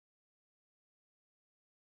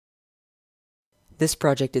This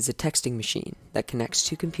project is a texting machine that connects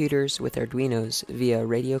two computers with Arduinos via a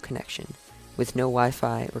radio connection, with no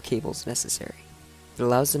Wi-Fi or cables necessary. It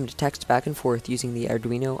allows them to text back and forth using the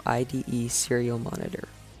Arduino IDE Serial Monitor.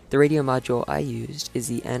 The radio module I used is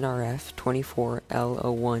the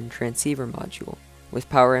NRF24L01 transceiver module, with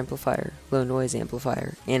power amplifier, low noise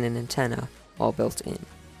amplifier, and an antenna, all built in.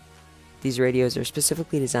 These radios are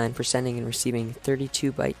specifically designed for sending and receiving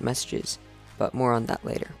 32-byte messages, but more on that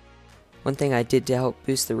later. One thing I did to help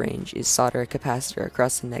boost the range is solder a capacitor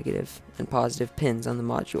across the negative and positive pins on the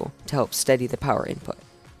module to help steady the power input.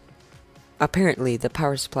 Apparently, the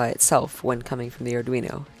power supply itself, when coming from the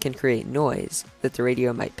Arduino, can create noise that the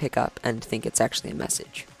radio might pick up and think it's actually a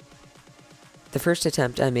message. The first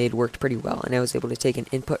attempt I made worked pretty well, and I was able to take an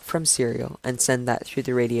input from serial and send that through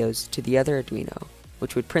the radios to the other Arduino,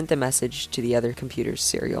 which would print the message to the other computer's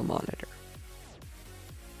serial monitor.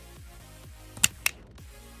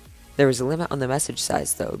 There was a limit on the message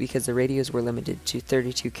size though, because the radios were limited to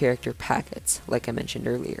 32 character packets, like I mentioned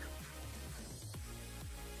earlier.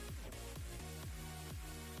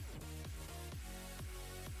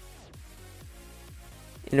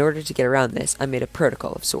 In order to get around this, I made a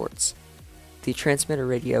protocol of sorts. The transmitter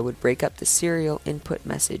radio would break up the serial input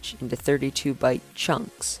message into 32-byte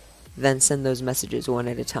chunks, then send those messages one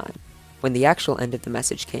at a time. When the actual end of the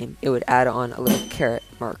message came, it would add on a little caret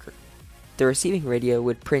marker. The receiving radio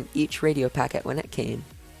would print each radio packet when it came,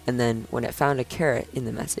 and then when it found a caret in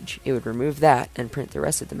the message, it would remove that and print the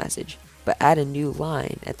rest of the message, but add a new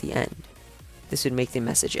line at the end. This would make the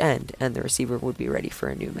message end, and the receiver would be ready for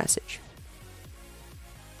a new message.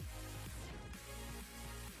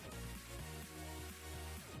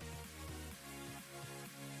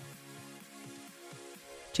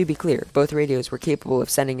 To be clear, both radios were capable of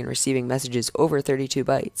sending and receiving messages over 32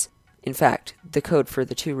 bytes. In fact, the code for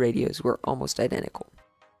the two radios were almost identical.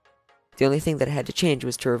 The only thing that I had to change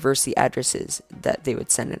was to reverse the addresses that they would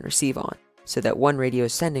send and receive on, so that one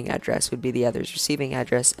radio's sending address would be the other's receiving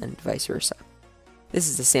address and vice versa. This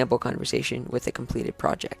is a sample conversation with a completed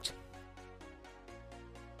project.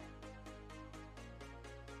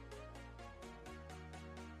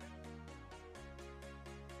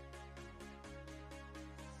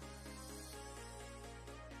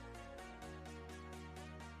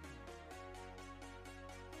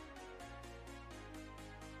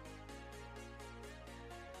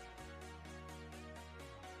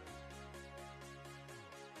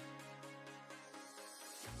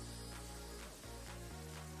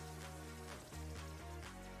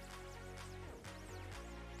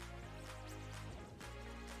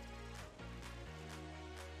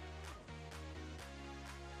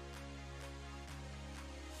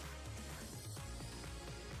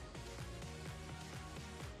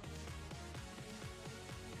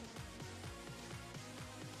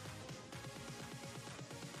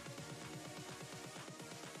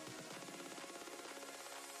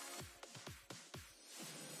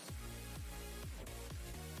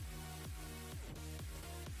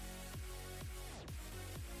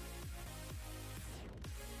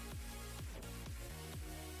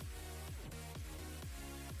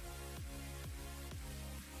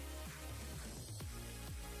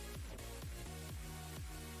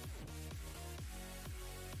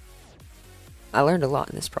 I learned a lot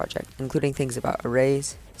in this project, including things about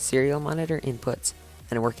arrays, serial monitor inputs,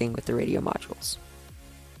 and working with the radio modules.